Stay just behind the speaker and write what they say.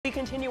We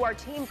continue our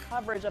team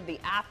coverage of the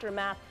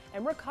aftermath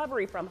and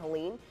recovery from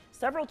Helene.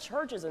 Several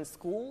churches and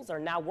schools are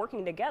now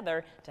working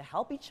together to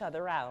help each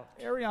other out.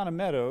 Ariana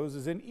Meadows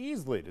is in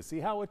Easley to see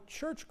how a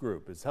church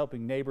group is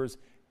helping neighbors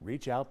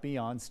reach out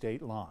beyond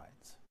state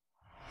lines.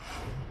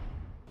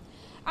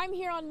 I'm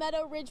here on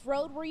Meadow Ridge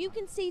Road, where you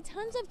can see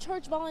tons of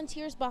church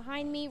volunteers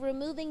behind me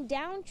removing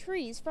downed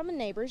trees from a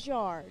neighbor's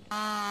yard.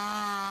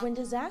 When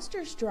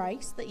disaster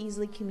strikes, the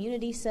Easley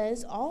community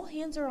says all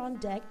hands are on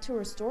deck to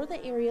restore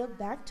the area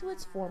back to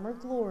its former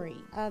glory.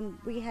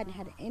 We hadn't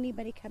had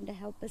anybody come to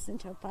help us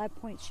until 5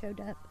 Points showed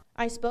up.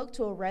 I spoke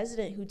to a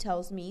resident who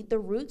tells me the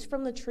roots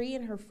from the tree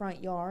in her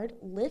front yard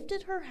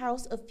lifted her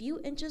house a few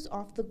inches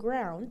off the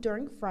ground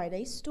during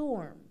Friday's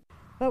storm.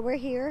 But we're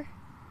here.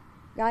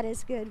 God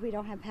is good. We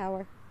don't have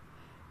power.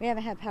 We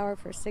haven't had power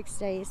for 6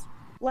 days.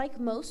 Like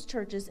most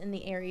churches in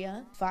the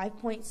area, 5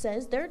 Points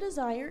says their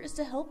desire is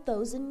to help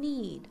those in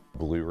need.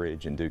 Blue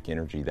Ridge and Duke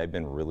Energy, they've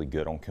been really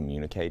good on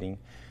communicating,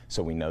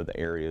 so we know the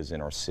areas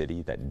in our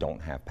city that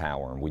don't have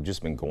power, and we've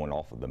just been going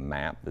off of the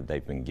map that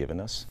they've been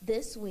giving us.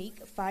 This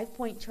week, 5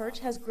 Point Church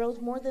has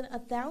grilled more than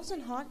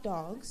 1,000 hot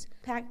dogs,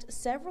 packed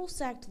several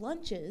sacked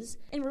lunches,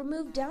 and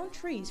removed downed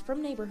trees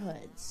from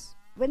neighborhoods.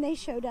 When they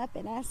showed up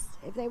and asked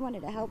if they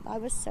wanted to help, I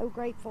was so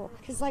grateful.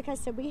 Because like I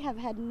said, we have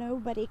had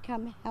nobody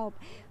come help.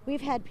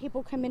 We've had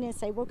people come in and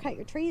say, we'll cut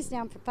your trees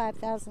down for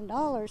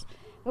 $5,000,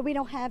 but we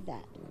don't have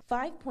that.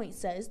 5 Points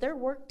says their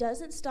work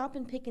doesn't stop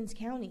in Pickens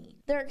County.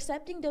 They're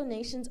accepting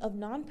donations of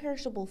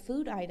non-perishable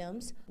food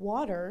items,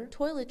 water,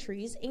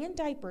 toiletries, and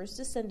diapers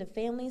to send to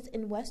families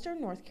in western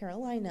North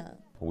Carolina.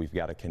 We've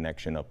got a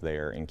connection up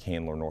there in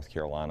Candler, North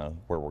Carolina,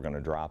 where we're going to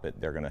drop it.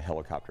 They're going to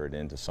helicopter it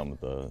into some of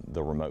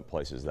the remote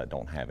places that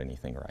don't have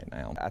anything right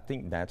now. I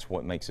think that's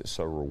what makes it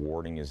so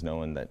rewarding, is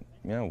knowing that,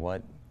 you know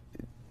what,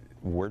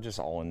 we're just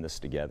all in this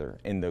together.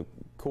 And the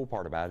cool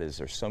part about it is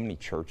there's so many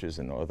churches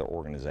and other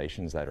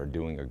organizations that are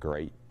doing a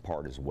great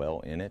part as well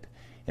in it.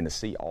 And to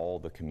see all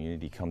the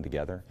community come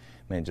together,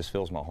 man, just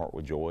fills my heart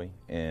with joy.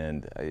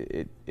 And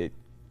it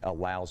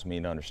allows me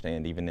to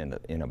understand, even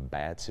in a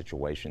bad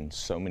situation,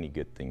 so many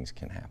good things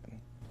can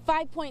happen.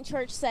 5 Point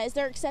Church says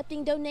they're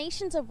accepting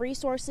donations of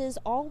resources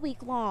all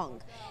week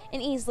long. In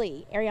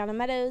Easley, Ariana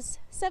Meadows,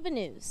 7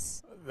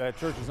 News. That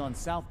church is on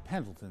South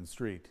Pendleton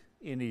Street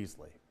in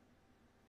Easley.